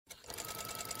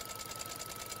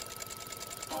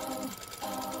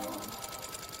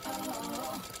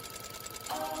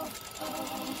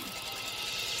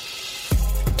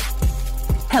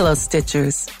Hello,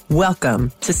 Stitchers. Welcome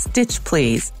to Stitch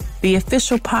Please, the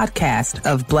official podcast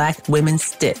of Black Women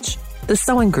Stitch, the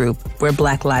sewing group where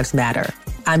Black Lives Matter.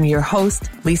 I'm your host,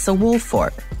 Lisa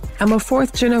Woolfolk. I'm a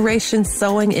fourth-generation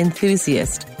sewing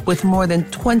enthusiast with more than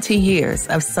 20 years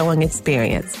of sewing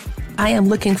experience. I am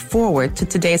looking forward to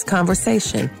today's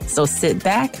conversation, so sit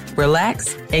back,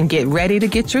 relax, and get ready to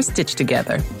get your stitch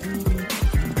together.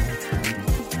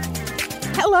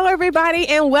 Hello, everybody,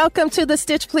 and welcome to the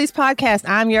Stitch Please podcast.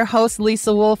 I'm your host,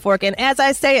 Lisa Woolfolk, and as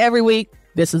I say every week,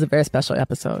 this is a very special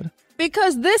episode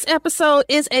because this episode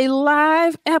is a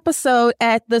live episode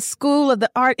at the School of the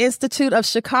Art Institute of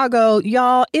Chicago.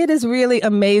 Y'all, it is really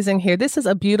amazing here. This is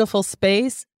a beautiful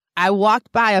space. I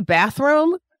walked by a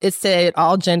bathroom. It said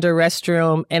all gender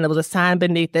restroom, and there was a sign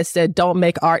beneath that said, don't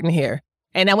make art in here.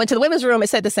 And I went to the women's room. It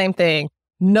said the same thing.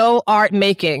 No art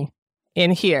making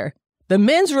in here. The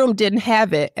men's room didn't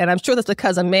have it, and I'm sure that's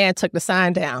because a man took the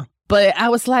sign down. But I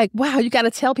was like, wow, you got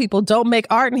to tell people don't make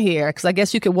art in here, because I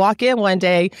guess you could walk in one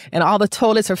day and all the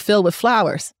toilets are filled with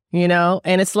flowers, you know?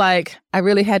 And it's like, I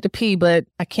really had to pee, but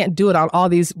I can't do it on all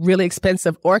these really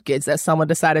expensive orchids that someone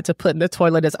decided to put in the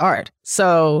toilet as art.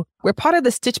 So we're part of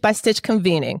the Stitch by Stitch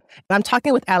convening. I'm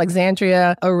talking with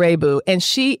Alexandria Orebu, and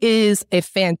she is a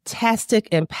fantastic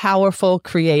and powerful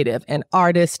creative, an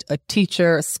artist, a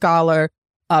teacher, a scholar,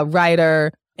 a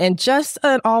writer, and just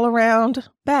an all-around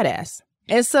badass.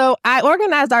 And so I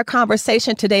organized our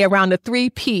conversation today around the 3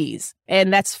 Ps,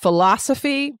 and that's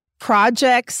philosophy,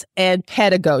 projects, and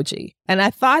pedagogy. And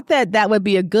I thought that that would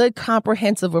be a good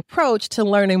comprehensive approach to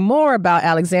learning more about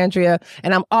Alexandria.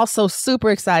 And I'm also super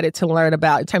excited to learn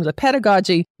about, in terms of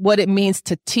pedagogy, what it means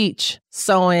to teach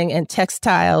sewing and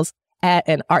textiles at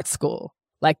an art school.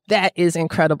 Like, that is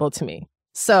incredible to me.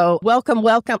 So welcome.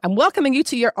 I'm welcoming you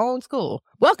to your own school.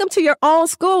 Welcome to your own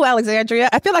school, Alexandria.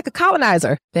 I feel like a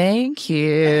colonizer. Thank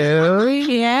you.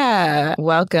 Yeah.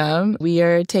 Welcome. We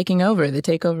are taking over. The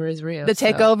takeover is real. The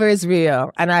takeover is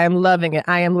real. And I am loving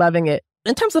it.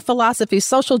 In terms of philosophy,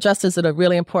 social justice is a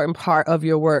really important part of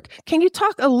your work. Can you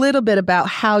talk a little bit about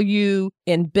how you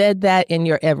embed that in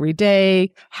your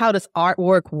everyday? How does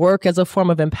artwork work as a form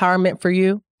of empowerment for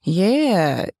you?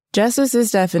 Yeah. Justice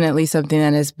is definitely something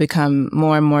that has become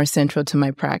more and more central to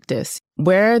my practice.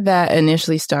 Where that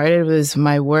initially started was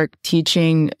my work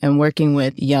teaching and working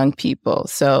with young people.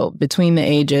 So between the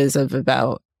ages of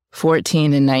about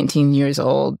 14 and 19 years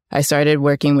old, I started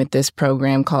working with this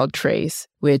program called TRACE,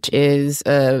 which is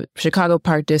a Chicago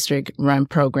Park District run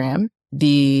program.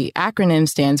 The acronym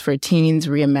stands for Teens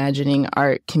Reimagining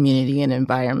Art, Community, and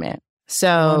Environment.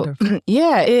 So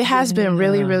yeah, it has been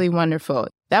really, really wonderful.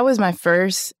 That was my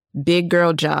first big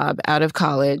girl job out of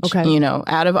college,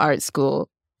 out of art school.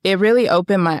 It really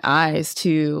opened my eyes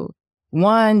to,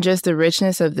 one, just the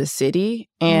richness of the city,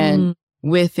 and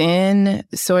within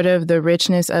sort of the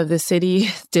richness of the city,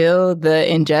 still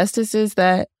the injustices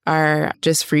that are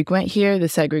just frequent here, the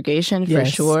segregation for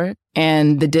sure,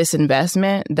 and the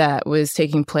disinvestment that was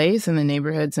taking place in the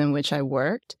neighborhoods in which I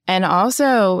worked. And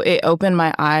also it opened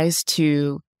my eyes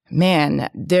to, man,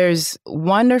 there's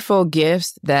wonderful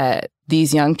gifts that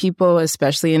these young people,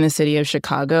 especially in the city of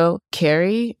Chicago,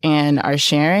 carry and are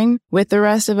sharing with the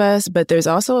rest of us. But there's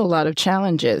also a lot of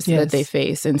challenges that they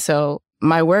face. And so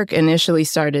my work initially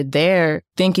started there,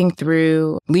 thinking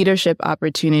through leadership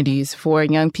opportunities for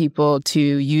young people to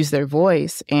use their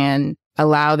voice and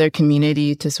allow their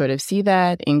community to sort of see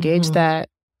that, engage that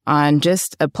on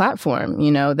just a platform,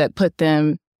 that put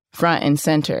them front and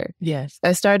center. Yes.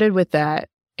 I started with that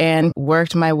and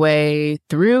worked my way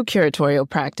through curatorial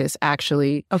practice,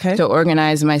 actually, to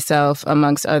organize myself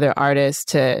amongst other artists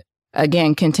to,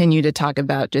 again, continue to talk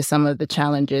about just some of the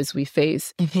challenges we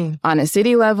face on a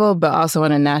city level, but also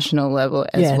on a national level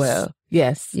as well.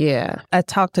 Yes. Yeah. I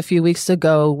talked a few weeks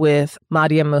ago with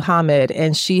Madia Muhammad,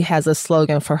 and she has a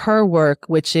slogan for her work,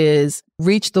 which is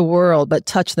reach the world, but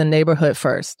touch the neighborhood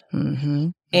first.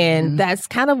 And that's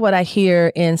kind of what I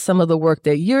hear in some of the work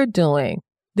that you're doing.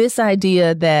 This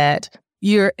idea that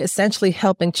you're essentially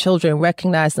helping children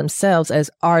recognize themselves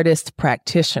as artist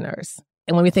practitioners.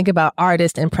 And when we think about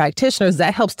artists and practitioners,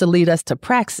 that helps to lead us to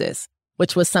praxis,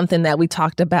 which was something that we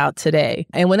talked about today.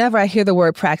 And whenever I hear the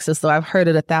word praxis, though I've heard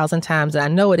it 1,000 times and I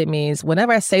know what it means,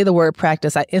 whenever I say the word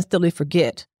practice, I instantly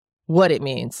forget what it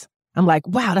means. I'm like,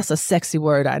 wow, that's a sexy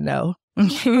word, I know.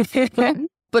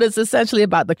 But it's essentially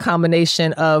about the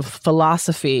combination of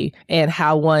philosophy and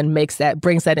how one brings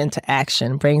that into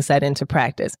action, brings that into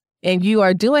practice. And you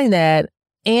are doing that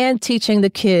and teaching the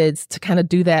kids to kind of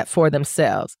do that for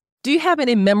themselves. Do you have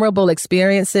any memorable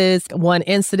experiences, one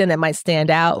incident that might stand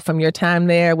out from your time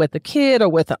there with a kid or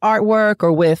with the artwork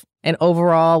or with an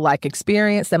overall like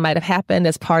experience that might have happened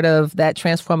as part of that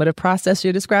transformative process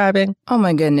you're describing? Oh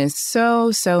my goodness.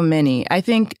 So many. I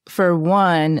think for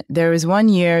one, there was one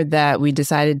year that we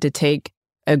decided to take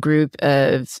a group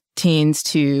of teens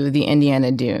to the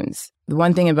Indiana Dunes. The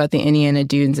one thing about the Indiana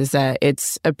Dunes is that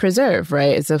it's a preserve,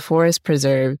 right? It's a forest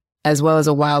preserve as well as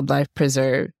a wildlife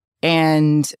preserve.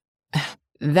 And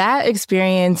that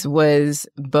experience was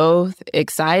both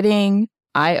exciting,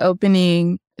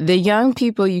 eye-opening. The young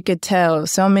people, you could tell,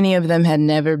 so many of them had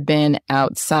never been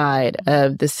outside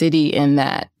of the city in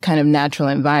that kind of natural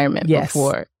environment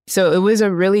before. So it was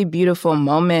a really beautiful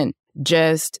moment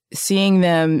just seeing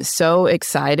them so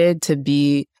excited to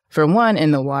be, for one,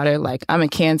 in the water. Like, I'm a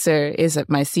Cancer, it's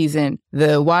my season.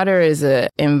 The water is an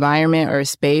environment or a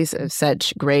space of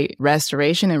such great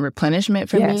restoration and replenishment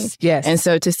for me. Yes. And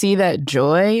so to see that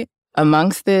joy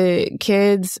amongst the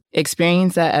kids,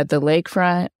 experience that at the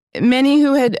lakefront, many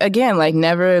who had, again, like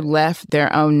never left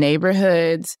their own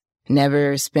neighborhoods,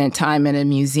 never spent time in a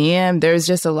museum. There's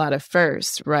just a lot of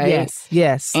firsts, right?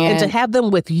 Yes. And to have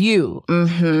them with you,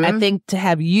 I think to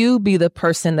have you be the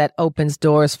person that opens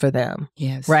doors for them.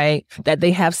 Yes. Right? That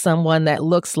they have someone that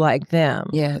looks like them.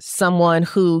 Yes. Someone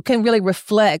who can really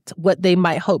reflect what they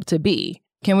might hope to be.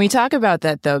 Can we talk about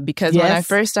that, though? Because when I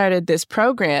first started this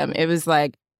program, it was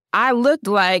like, I looked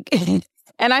like...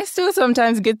 And I still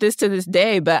sometimes get this to this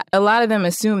day, but a lot of them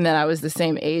assume that I was the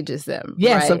same age as them.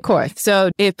 Yes, right? of course.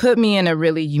 So it put me in a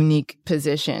really unique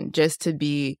position just to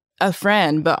be a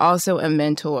friend, but also a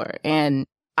mentor. And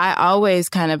I always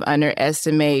kind of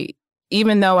underestimate,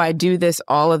 even though I do this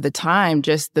all of the time,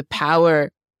 just the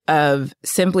power of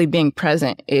simply being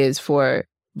present is for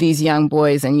these young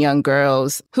boys and young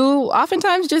girls who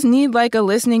oftentimes just need like a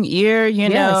listening ear, you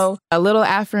know, a little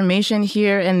affirmation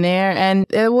here and there, and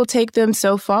it will take them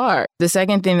so far. The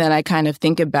second thing that I kind of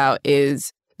think about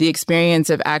is the experience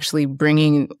of actually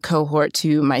bringing cohort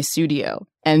to my studio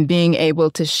and being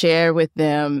able to share with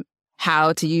them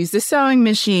how to use the sewing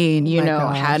machine, you know,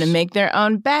 how to make their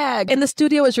own bag. And the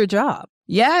studio is your job.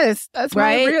 Yes, that's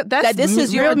right. This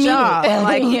is your job.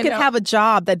 Like you can have a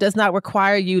job that does not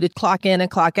require you to clock in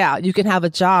and clock out. You can have a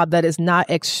job that is not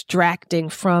extracting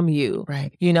from you.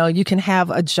 Right. You know, you can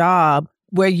have a job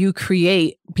where you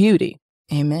create beauty.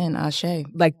 Amen. Ashe.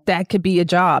 Like that could be a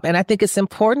job. And I think it's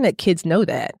important that kids know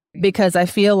that because I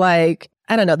feel like,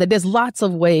 I don't know, that there's lots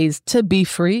of ways to be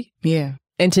free. Yeah.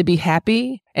 And to be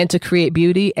happy and to create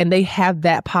beauty. And they have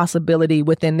that possibility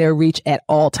within their reach at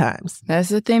all times. That's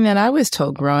the thing that I was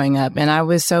told growing up. And I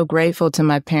was so grateful to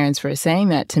my parents for saying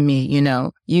that to me. You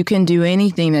know, you can do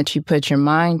anything that you put your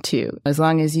mind to. As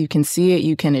long as you can see it,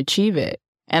 you can achieve it.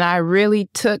 And I really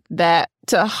took that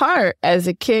to heart as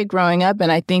a kid growing up.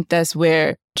 And I think that's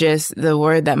where just the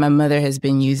word that my mother has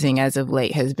been using as of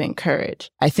late has been courage.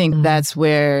 I think that's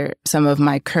where some of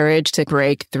my courage to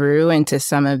break through into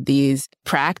some of these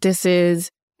practices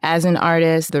as an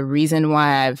artist, the reason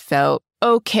why I've felt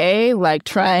okay, like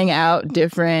trying out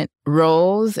different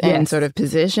roles and sort of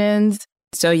positions.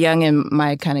 So young in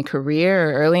my kind of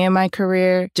career or early in my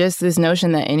career, just this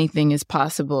notion that anything is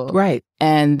possible. Right.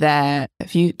 And that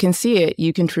if you can see it,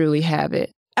 you can truly have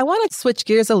it. I want to switch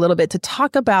gears a little bit to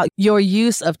talk about your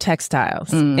use of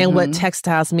textiles and what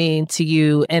textiles mean to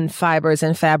you and fibers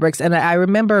and fabrics. And I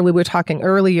remember we were talking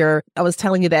earlier, I was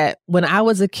telling you that when I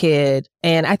was a kid,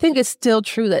 and I think it's still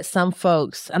true that some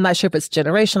folks, I'm not sure if it's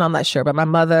generational, I'm not sure, but my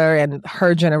mother and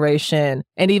her generation,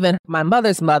 and even my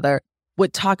mother's mother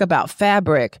would talk about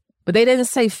fabric, but they didn't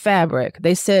say fabric.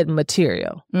 They said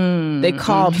material. They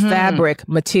called fabric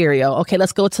material. Okay,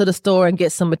 let's go to the store and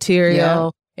get some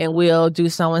material. And we'll do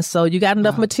so and so. You got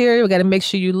enough material? We got to make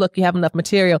sure you have enough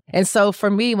material. And so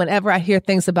for me, whenever I hear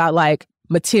things about like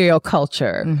material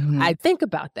culture, I think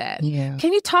about that. Yeah.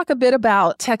 Can you talk a bit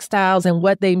about textiles and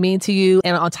what they mean to you?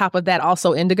 And on top of that,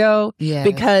 also indigo? Yeah.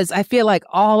 Because I feel like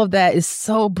all of that is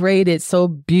so braided so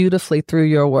beautifully through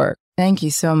your work. Thank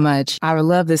you so much. I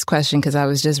love this question because I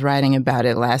was just writing about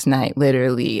it last night,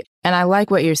 literally. And I like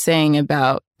what you're saying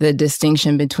about the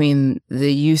distinction between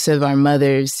the use of our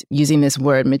mothers using this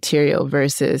word material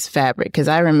versus fabric, because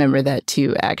I remember that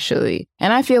too, actually.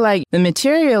 And I feel like the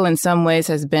material in some ways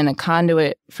has been a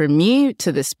conduit for me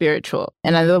to the spiritual.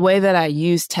 And the way that I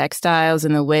use textiles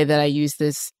and the way that I use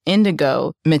this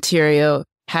indigo material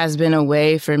has been a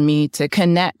way for me to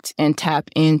connect and tap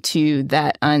into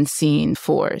that unseen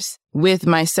force with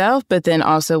myself, but then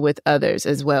also with others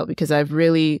as well, because I've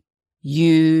really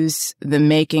used the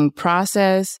making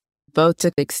process both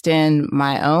to extend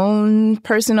my own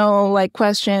personal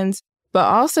questions, but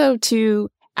also to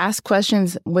ask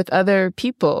questions with other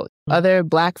people, other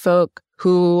Black folk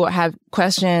who have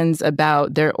questions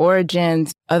about their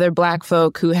origins, other Black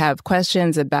folk who have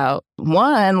questions about,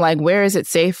 one, like, where is it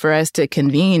safe for us to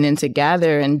convene and to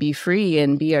gather and be free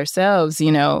and be ourselves?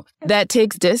 You know, that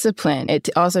takes discipline. It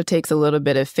also takes a little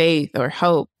bit of faith or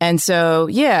hope. And so,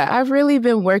 yeah, I've really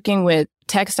been working with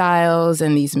textiles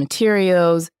and these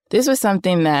materials. This was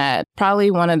something that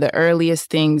probably one of the earliest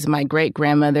things my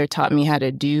great-grandmother taught me how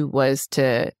to do was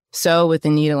to sew with a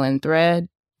needle and thread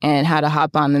and how to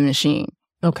hop on the machine.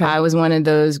 Okay. I was one of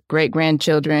those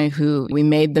great-grandchildren who we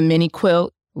made the mini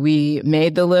quilt. We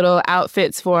made the little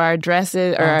outfits for our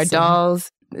dresses or our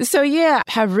dolls. So yeah,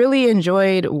 have really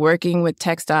enjoyed working with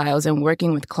textiles and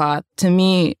working with cloth. To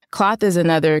me, cloth is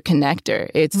another connector.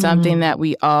 It's something that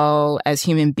we all as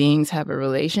human beings have a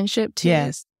relationship to.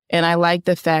 Yes. And I like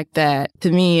the fact that,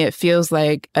 to me, it feels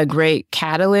like a great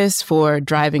catalyst for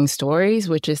driving stories,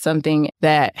 which is something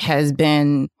that has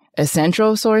been a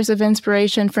central source of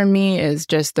inspiration for me, is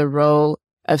just the role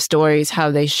of stories, how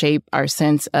they shape our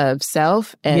sense of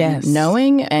self and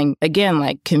knowing, and again,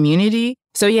 like community.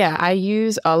 So yeah, I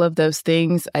use all of those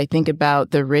things. I think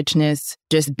about the richness,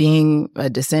 just being a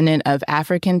descendant of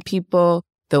African people,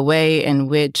 the way in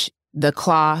which the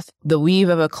cloth, the weave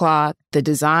of a cloth, the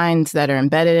designs that are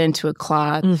embedded into a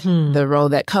cloth, the role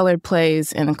that color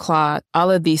plays in a cloth,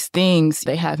 all of these things,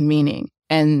 they have meaning.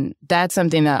 And that's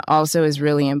something that also is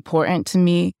really important to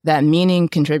me. That meaning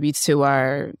contributes to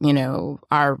our, you know,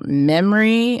 our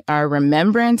memory, our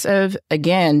remembrance of,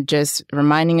 again, just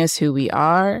reminding us who we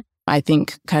are. I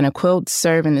think kind of quilts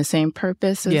serve in the same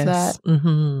purpose as that.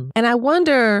 And I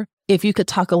wonder if you could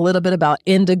talk a little bit about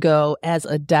indigo as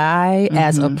a dye,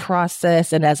 as a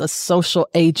process, and as a social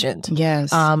agent.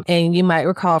 Yes. And you might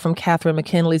recall from Catherine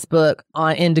McKinley's book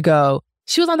on indigo,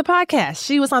 she was on the podcast.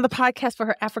 She was on the podcast for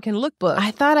her African Lookbook.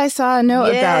 I thought I saw a note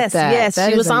about that. Yes, that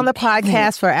she was on the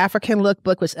podcast for African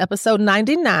Lookbook, which is episode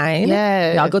 99.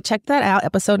 Yes. Y'all go check that out,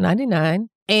 episode 99.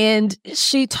 And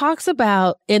she talks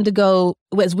about indigo,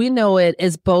 as we know it,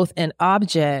 is both an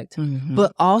object,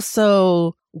 but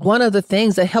also one of the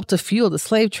things that helped to fuel the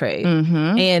slave trade.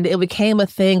 And it became a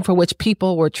thing for which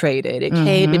people were traded.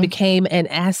 It became an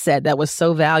asset that was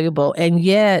so valuable. And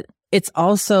yet it's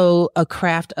also a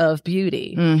craft of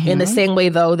beauty in the same way,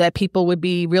 though, that people would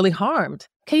be really harmed.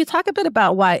 Can you talk a bit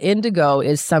about why indigo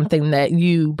is something that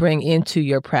you bring into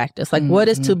your practice? Like, what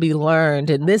is to be learned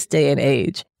in this day and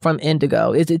age from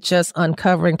indigo? Is it just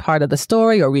uncovering part of the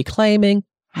story or reclaiming?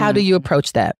 How do you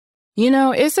approach that? You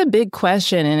know, it's a big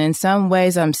question. And in some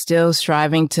ways, I'm still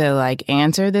striving to like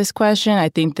answer this question. I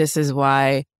think this is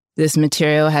why this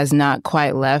material has not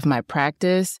quite left my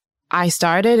practice. I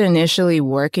started initially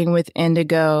working with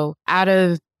indigo out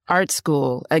of art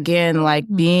school. Again, like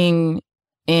being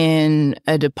in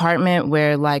a department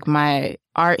where like my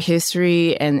art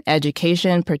history and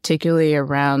education, particularly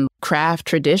around craft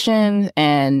tradition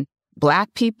and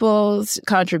Black people's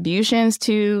contributions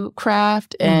to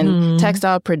craft and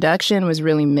textile production was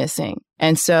really missing.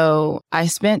 And so I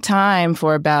spent time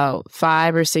for about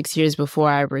 5 or 6 years before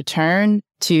I returned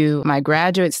to my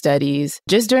graduate studies,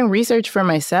 just doing research for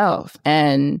myself.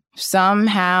 And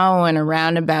somehow, in a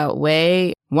roundabout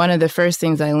way, one of the first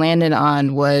things I landed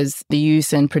on was the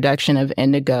use and production of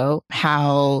indigo,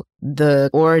 how the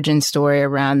origin story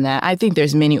around that. I think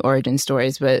there's many origin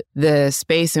stories, but the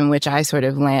space in which I sort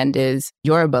of land is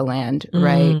Yoruba land,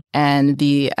 right? And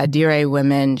the Adire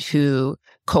women who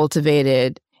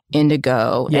cultivated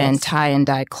indigo and tie and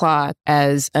dye cloth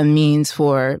as a means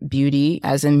for beauty,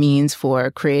 as a means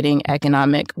for creating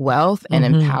economic wealth and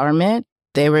empowerment.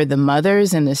 They were the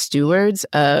mothers and the stewards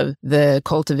of the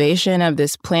cultivation of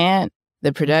this plant,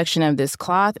 the production of this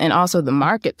cloth, and also the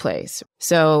marketplace.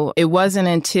 So it wasn't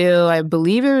until I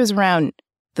believe it was around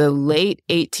the late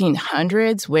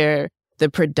 1800s where the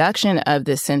production of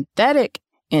the synthetic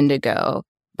indigo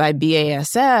by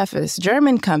BASF, this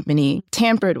German company,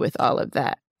 tampered with all of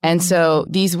that. And so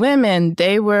these women,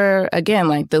 they were, again,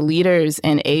 like the leaders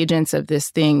and agents of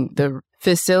this thing, the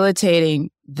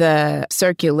facilitating the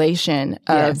circulation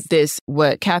of this,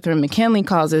 what Catherine McKinley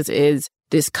calls it, is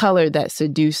this color that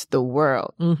seduced the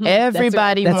world.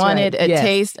 Everybody wanted a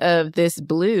taste of this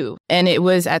blue. And it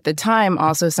was at the time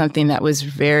also something that was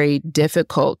very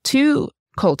difficult to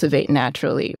cultivate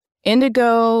naturally.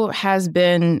 Indigo has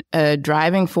been a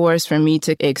driving force for me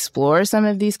to explore some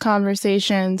of these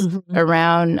conversations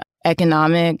around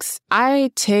economics. I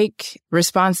take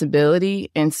responsibility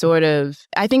and sort of,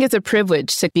 I think it's a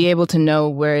privilege to be able to know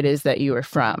where it is that you are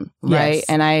from, right?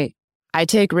 And I I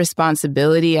take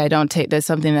responsibility. That's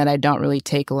something that I don't really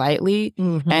take lightly.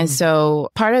 Mm-hmm. And so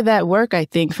part of that work, I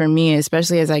think for me,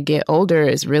 especially as I get older,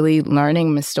 is really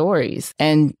learning my stories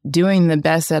and doing the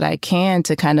best that I can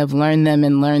to kind of learn them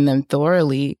and learn them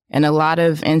thoroughly. In a lot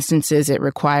of instances, it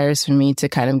requires for me to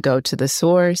kind of go to the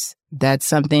source. That's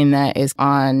something that is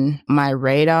on my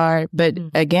radar. But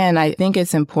again, I think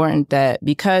it's important that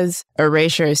because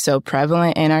erasure is so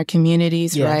prevalent in our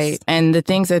communities, right? And the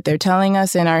things that they're telling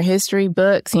us in our history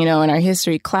books, in our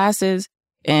history classes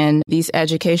and these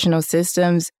educational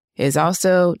systems is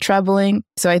also troubling.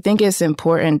 So I think it's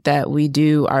important that we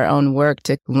do our own work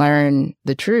to learn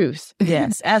the truth.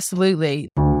 Yes, absolutely.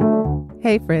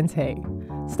 Hey, friends, hey.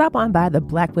 Stop on by the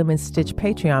Black Women Stitch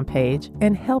Patreon page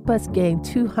and help us gain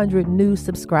 200 new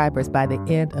subscribers by the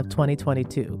end of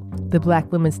 2022. The Black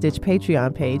Women Stitch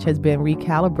Patreon page has been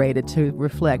recalibrated to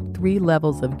reflect 3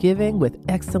 levels of giving with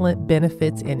excellent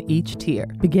benefits in each tier.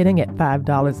 Beginning at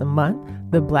 $5 a month,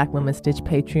 the Black Women Stitch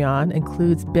Patreon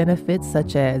includes benefits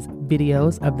such as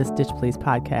videos of the Stitch Please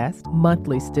podcast,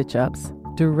 monthly stitch ups,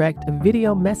 direct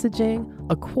video messaging,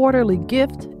 a quarterly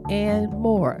gift, and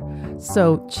more.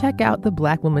 So check out the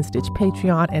Black Women Stitch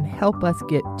Patreon and help us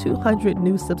get 200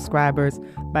 new subscribers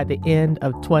by the end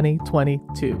of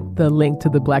 2022. The link to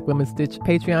the Black Women Stitch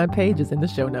Patreon page is in the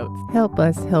show notes. Help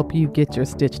us help you get your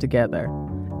stitch together.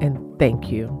 And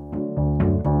thank you.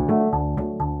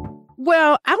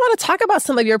 Well, I want to talk about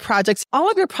some of your projects. All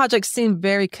of your projects seem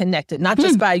very connected, not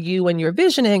just by you and your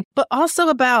visioning, but also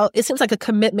about, it seems like a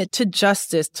commitment to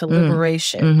justice, to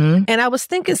liberation. Mm-hmm. And I was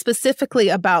thinking specifically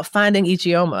about Finding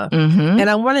Ijeoma. Mm-hmm. And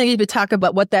I'm wondering if you could talk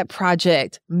about what that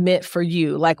project meant for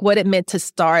you, like what it meant to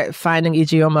start Finding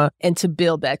Ijeoma and to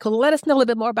build that. Could you let us know a little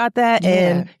bit more about that?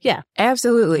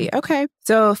 Absolutely. Okay.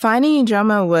 So Finding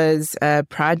Ijeoma was a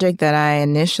project that I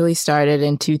initially started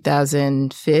in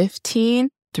 2015.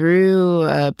 Through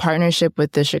a partnership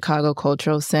with the Chicago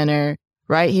Cultural Center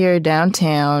right here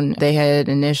downtown. They had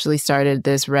initially started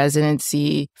this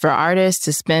residency for artists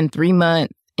to spend 3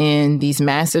 months in these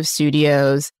massive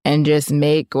studios and just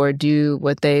make or do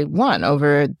what they want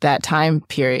over that time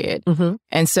period. Mm-hmm.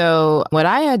 And so what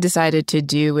I had decided to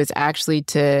do was actually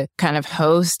to kind of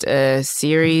host a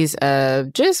series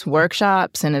of just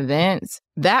workshops and events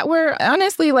that were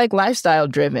honestly like lifestyle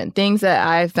driven, things that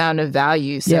I found of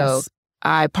value. So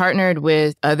I partnered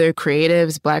with other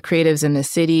creatives, Black creatives in the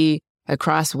city,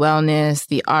 across wellness,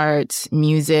 the arts,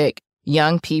 music,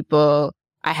 young people.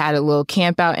 I had a little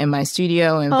camp out in my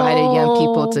studio, invited young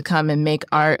people to come and make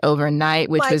art overnight,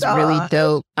 which was really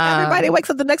dope. Everybody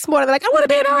wakes up the next morning, they're like, I want to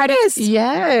be an artist.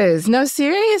 Yes. No,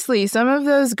 seriously. Some of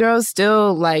those girls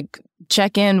still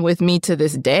check in with me to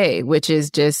this day, which is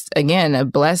just, again, a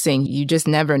blessing. You just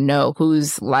never know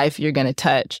whose life you're going to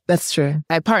touch. That's true.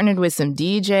 I partnered with some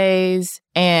DJs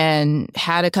and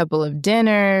had a couple of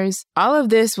dinners. All of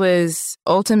this was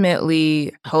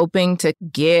ultimately hoping to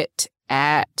get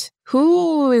at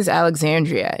who is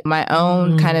Alexandria, my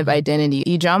own kind of identity.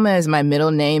 Ijeoma is my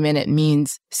middle name, and it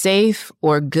means safe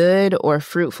or good or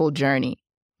fruitful journey.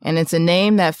 And it's a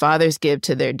name that fathers give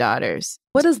to their daughters.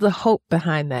 What is the hope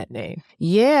behind that name?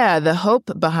 Yeah, the hope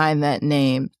behind that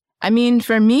name. I mean,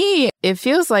 for me, it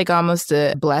feels like almost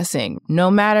a blessing.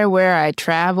 No matter where I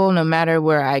travel, no matter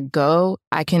where I go,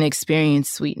 I can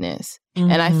experience sweetness. Mm-hmm.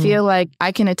 And I feel like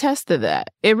I can attest to that.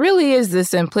 It really is the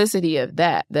simplicity of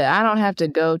that I don't have to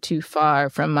go too far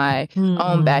from my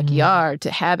own backyard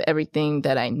to have everything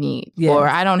that I need. Yes. Or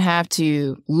I don't have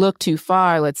to look too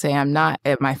far. Let's say I'm not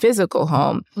at my physical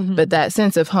home, but that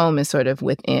sense of home is sort of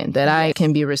within, that I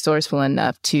can be resourceful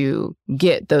enough to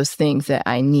get those things that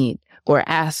I need. Or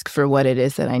ask for what it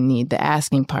is that I need. The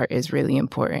asking part is really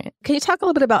important. Can you talk a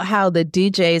little bit about how the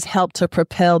DJs help to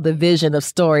propel the vision of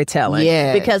storytelling?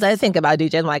 Yeah. Because I think about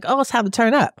DJs, I'm like, oh, it's time to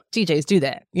turn up. DJs do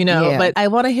that, But I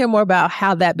want to hear more about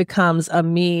how that becomes a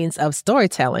means of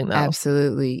storytelling, though.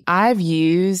 Absolutely. I've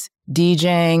used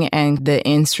DJing and the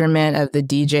instrument of the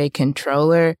DJ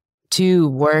controller to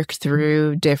work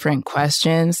through different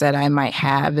questions that I might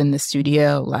have in the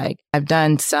studio. Like I've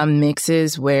done some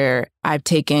mixes where I've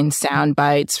taken sound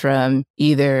bites from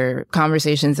either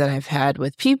conversations that I've had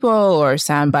with people or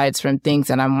sound bites from things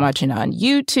that I'm watching on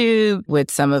YouTube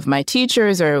with some of my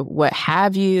teachers or what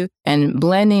have you, and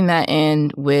blending that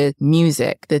in with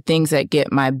music, the things that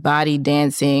get my body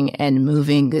dancing and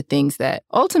moving, the things that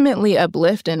ultimately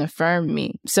uplift and affirm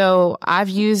me. So I've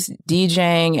used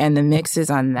DJing and the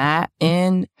mixes on that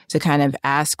end to kind of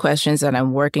ask questions that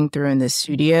I'm working through in the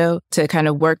studio, to kind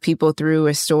of work people through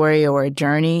a story or a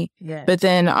journey. Yes. But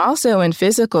then also in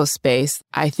physical space,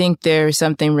 I think there's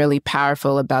something really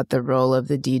powerful about the role of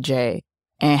the DJ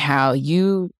and how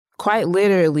you quite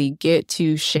literally get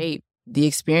to shape the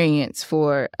experience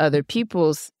for other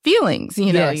people's feelings,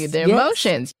 their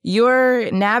emotions.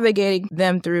 You're navigating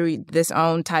them through this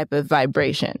own type of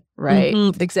vibration, right?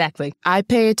 Mm-hmm, exactly. I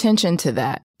pay attention to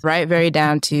that, right? Very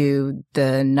down to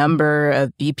the number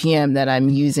of BPM that I'm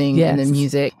using in the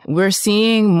music. We're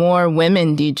seeing more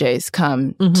women DJs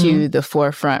come to the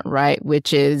forefront, right?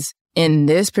 Which is in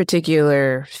this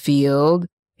particular field,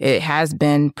 it has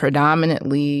been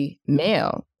predominantly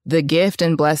male. The gift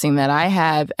and blessing that I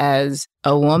have as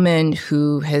a woman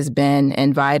who has been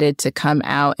invited to come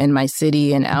out in my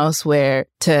city and elsewhere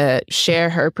to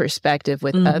share her perspective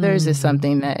with others is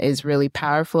something that is really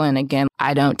powerful. And again,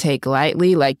 I don't take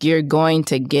lightly. Like, you're going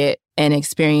to get an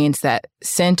experience that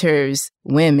centers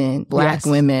women, Black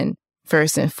women,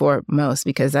 first and foremost,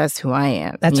 because that's who I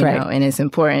am. That's right. And it's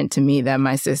important to me that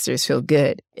my sisters feel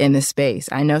good in the space.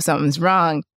 I know something's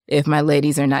wrong if my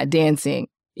ladies are not dancing.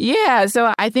 Yeah,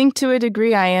 so I think to a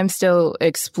degree I am still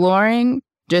exploring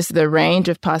just the range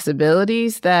of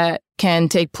possibilities that can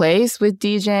take place with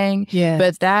DJing. Yeah.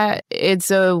 But that it's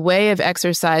a way of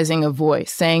exercising a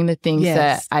voice, saying the things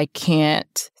that I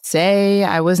can't say.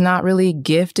 I was not really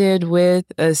gifted with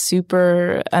a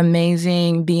super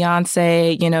amazing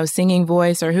Beyonce, singing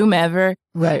voice or whomever.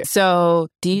 Right. So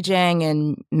DJing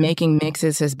and making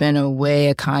mixes has been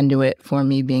a conduit for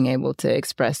me being able to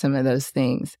express some of those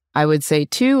things. I would say,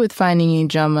 too, with Finding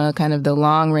Ijeoma, kind of the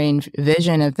long-range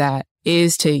vision of that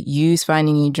is to use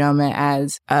Finding Ijeoma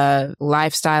as a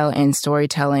lifestyle and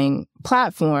storytelling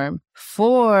platform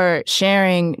for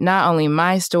sharing not only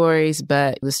my stories,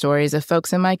 but the stories of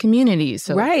folks in my community.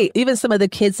 So, right. Even some of the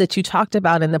kids that you talked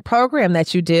about in the program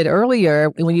that you did earlier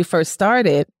when you first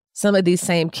started, some of these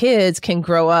same kids can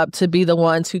grow up to be the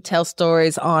ones who tell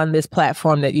stories on this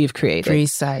platform that you've created.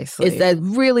 Precisely.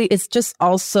 It's just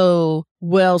also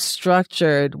well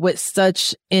structured with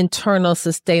such internal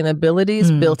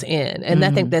sustainabilities built in. And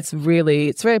I think it's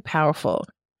very powerful.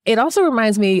 It also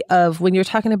reminds me of when you're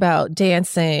talking about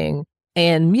dancing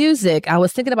and music, I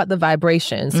was thinking about the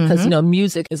vibrations because,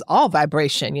 music is all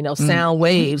vibration, sound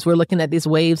waves. We're looking at these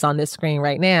waves on this screen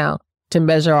right now to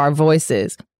measure our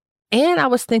voices. And I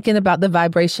was thinking about the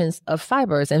vibrations of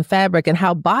fibers and fabric and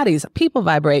how people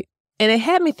vibrate. And it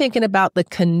had me thinking about the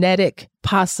kinetic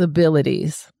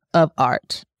possibilities of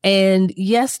art. And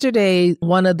yesterday,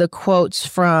 one of the quotes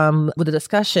from the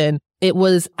discussion,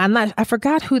 I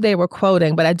forgot who they were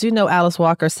quoting, but I do know Alice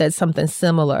Walker said something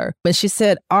similar. But she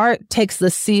said, art takes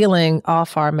the ceiling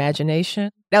off our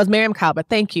imagination. That was Miriam Kalba.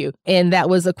 Thank you. And that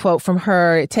was a quote from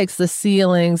her. It takes the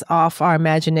ceilings off our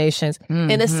imaginations.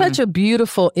 And it's such a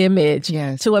beautiful image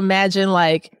to imagine,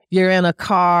 like, you're in a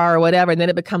car or whatever, and then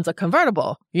it becomes a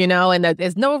convertible, and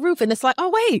there's no roof. And it's like,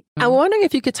 oh, wait, I'm wondering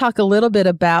if you could talk a little bit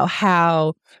about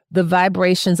how the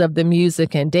vibrations of the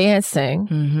music and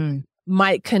dancing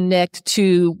might connect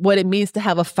to what it means to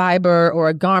have a fiber or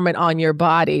a garment on your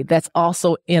body that's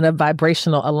also in a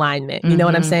vibrational alignment. You know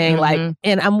what I'm saying?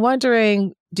 And I'm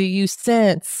wondering, do you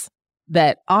sense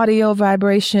that audio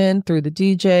vibration through the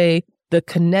DJ, the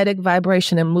kinetic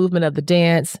vibration and movement of the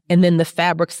dance, and then the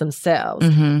fabrics themselves,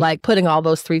 like putting all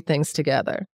those three things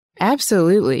together?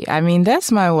 Absolutely. I mean,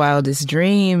 that's my wildest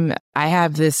dream. I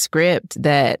have this script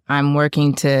that I'm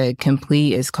working to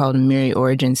complete. It's called Myriad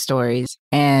Origin Stories.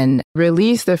 And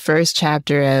release the first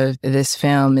chapter of this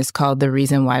film is called The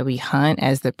Reason Why We Hunt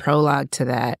as the prologue to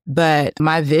that. But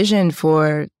my vision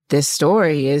for this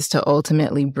story is to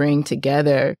ultimately bring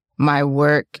together my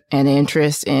work and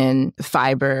interest in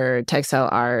fiber, textile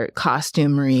art,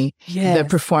 costumery, the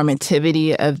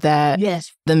performativity of that,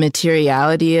 the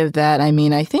materiality of that. I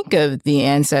mean, I think of the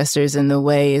ancestors and the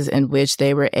ways in which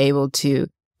they were able to,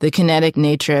 the kinetic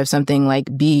nature of something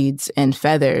like beads and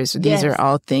feathers. These are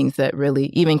all things that really,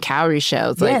 even cowrie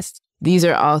shells, these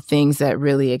are all things that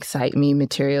really excite me,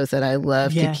 materials that I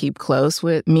love to keep close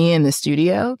with me in the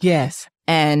studio.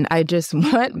 And I just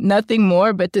want nothing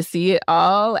more but to see it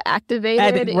all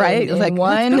activated in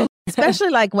one. Especially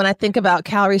like when I think about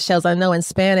cowrie shells, I know in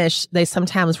Spanish, they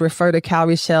sometimes refer to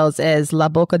cowrie shells as la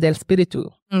boca del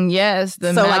espíritu. Yes.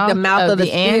 The mouth of the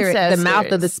spirit, the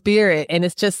mouth of the spirit. And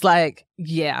it's just like,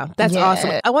 that's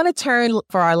awesome. I want to turn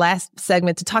for our last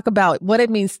segment to talk about what it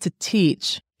means to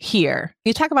teach here.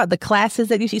 You talk about the classes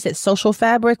that you said social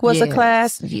fabric was a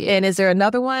class. And is there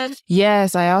another one?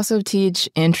 Yes, I also teach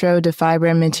Intro to Fiber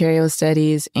and Material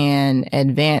Studies and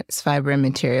Advanced Fiber and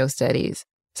Material Studies.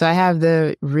 So I have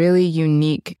the really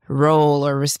unique role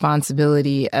or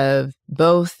responsibility of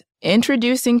both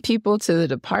introducing people to the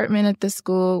department at the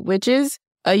school, which is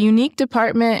a unique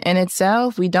department in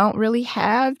itself. We don't really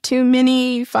have too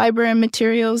many fiber and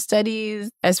material studies,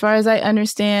 as far as I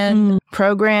understand,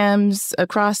 programs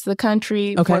across the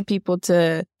country for people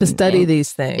to study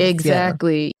these things.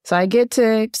 Exactly. Yeah. So I get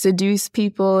to seduce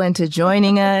people into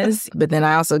joining us, but then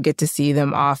I also get to see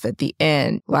them off at the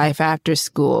end, life after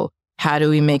school. How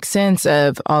do we make sense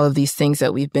of all of these things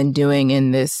that we've been doing in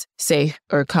this safe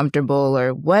or comfortable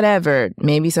or whatever,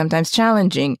 maybe sometimes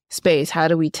challenging space? How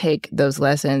do we take those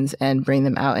lessons and bring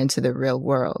them out into the real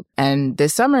world? And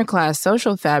this summer class,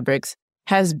 Social Fabrics,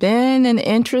 has been an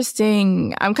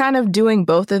interesting, I'm kind of doing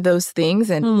both of those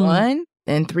things in one.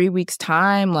 In 3 weeks'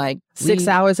 time, like 6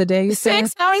 hours a day.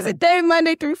 6 hours a day,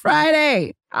 Monday through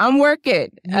Friday. I'm working.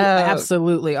 You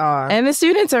absolutely are. And the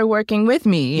students are working with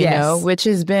me, you know, which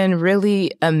has been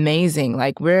really amazing.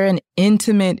 Like, we're an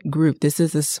intimate group. This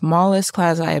is the smallest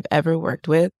class I have ever worked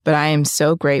with, but I am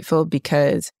so grateful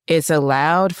because it's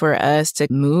allowed for us to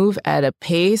move at a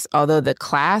pace. Although the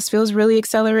class feels really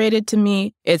accelerated to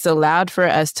me, it's allowed for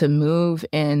us to move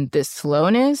in this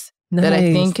slowness that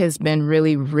I think has been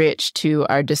really rich to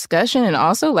our discussion, and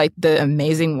also like the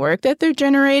amazing work that they're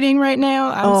generating right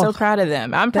now. I'm so proud of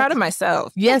them. I'm proud of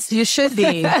myself. Yes, you should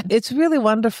be. It's really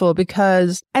wonderful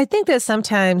because I think that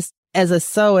sometimes as a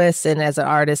sewist and as an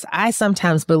artist, I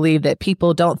sometimes believe that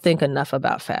people don't think enough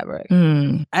about fabric.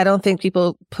 I don't think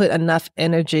people put enough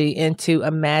energy into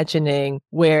imagining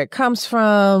where it comes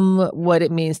from, what it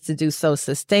means to do so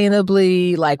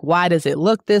sustainably, like why does it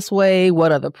look this way?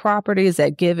 What are the properties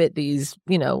that give it these,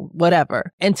 you know,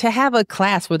 whatever. And to have a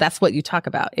class where that's what you talk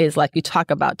about is like you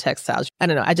talk about textiles. I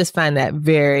don't know. I just find that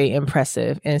very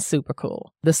impressive and super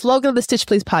cool. The slogan of the Stitch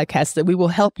Please podcast is that we will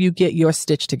help you get your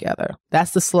stitch together.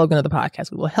 That's the slogan of the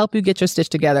podcast. We will help you get your stitch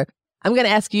together. I'm going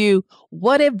to ask you,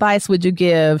 what advice would you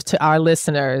give to our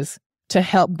listeners to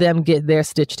help them get their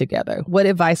stitch together? What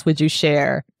advice would you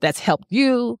share that's helped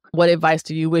you? What advice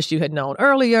do you wish you had known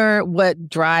earlier? What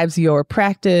drives your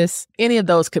practice? Any of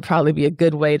those could probably be a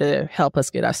good way to help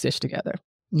us get our stitch together.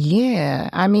 Yeah.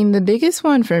 I mean, the biggest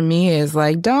one for me is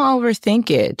like, don't overthink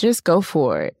it. Just go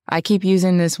for it. I keep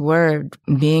using this word,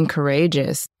 being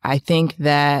courageous. I think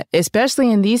that, especially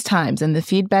in these times and the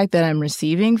feedback that I'm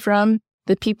receiving from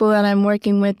the people that I'm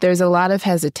working with, there's a lot of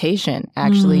hesitation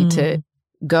actually to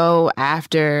go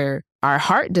after our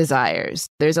heart desires.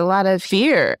 There's a lot of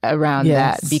fear around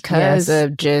that because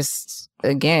of just,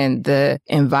 again, the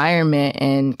environment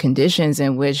and conditions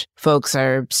in which folks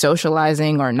are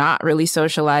socializing or not really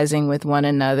socializing with one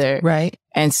another. Right.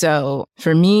 And so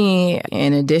for me,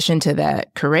 in addition to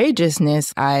that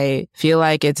courageousness, I feel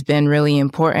like it's been really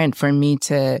important for me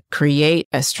to create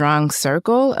a strong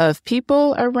circle of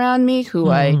people around me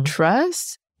who I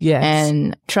trust. Yes.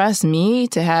 And trust me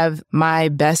to have my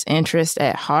best interest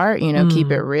at heart, you know,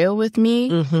 keep it real with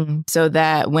me so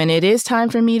that when it is time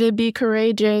for me to be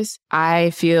courageous, I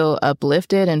feel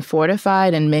uplifted and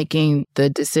fortified in making the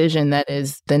decision that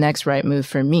is the next right move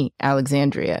for me,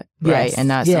 Alexandria, right? And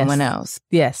not someone else.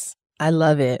 Yes. I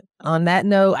love it. On that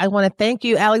note, I want to thank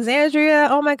you, Alexandria.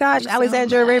 Oh my gosh,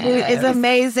 Alexandria Ripley is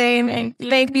amazing.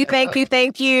 Thank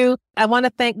you. I want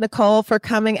to thank Nicole for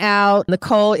coming out.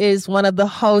 Nicole is one of the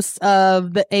hosts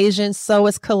of the Asian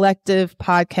Sewist Collective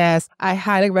podcast. I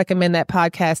highly recommend that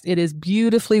podcast. It is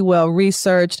beautifully well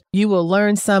researched. You will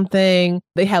learn something.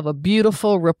 They have a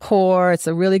beautiful rapport. It's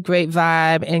a really great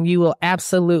vibe, and you will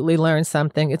absolutely learn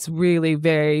something. It's really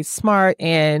very smart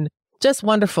and just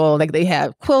wonderful. Like, they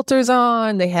have quilters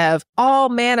on, they have all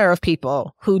manner of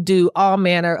people who do all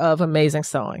manner of amazing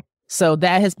sewing. So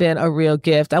that has been a real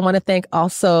gift. I want to thank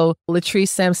also Latrice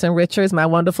Sampson Richards, my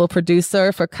wonderful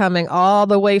producer, for coming all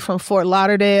the way from Fort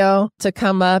Lauderdale to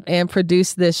come up and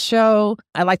produce this show.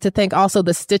 I'd like to thank also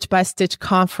the Stitch by Stitch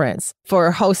Conference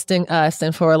for hosting us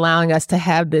and for allowing us to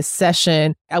have this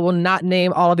session. I will not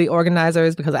name all of the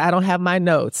organizers because I don't have my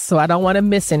notes, so I don't want to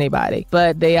miss anybody.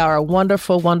 But they are a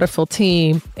wonderful, wonderful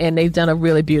team, and they've done a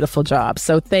really beautiful job.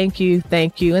 So thank you,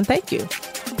 and thank you.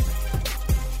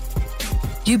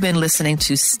 You've been listening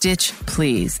to Stitch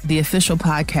Please, the official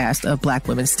podcast of Black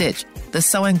Women Stitch, the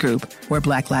sewing group where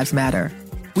Black Lives Matter.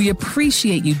 We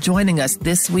appreciate you joining us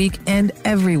this week and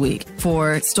every week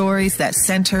for stories that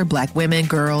center Black women,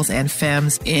 girls, and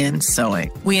femmes in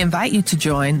sewing. We invite you to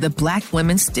join the Black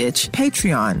Women Stitch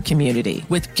Patreon community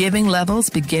with giving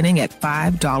levels beginning at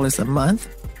 $5 a month.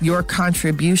 Your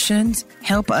contributions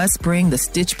help us bring the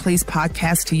Stitch Please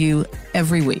podcast to you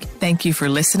every week. Thank you for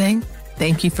listening.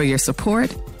 Thank you for your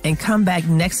support, and come back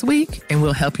next week and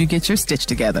we'll help you get your stitch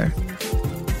together.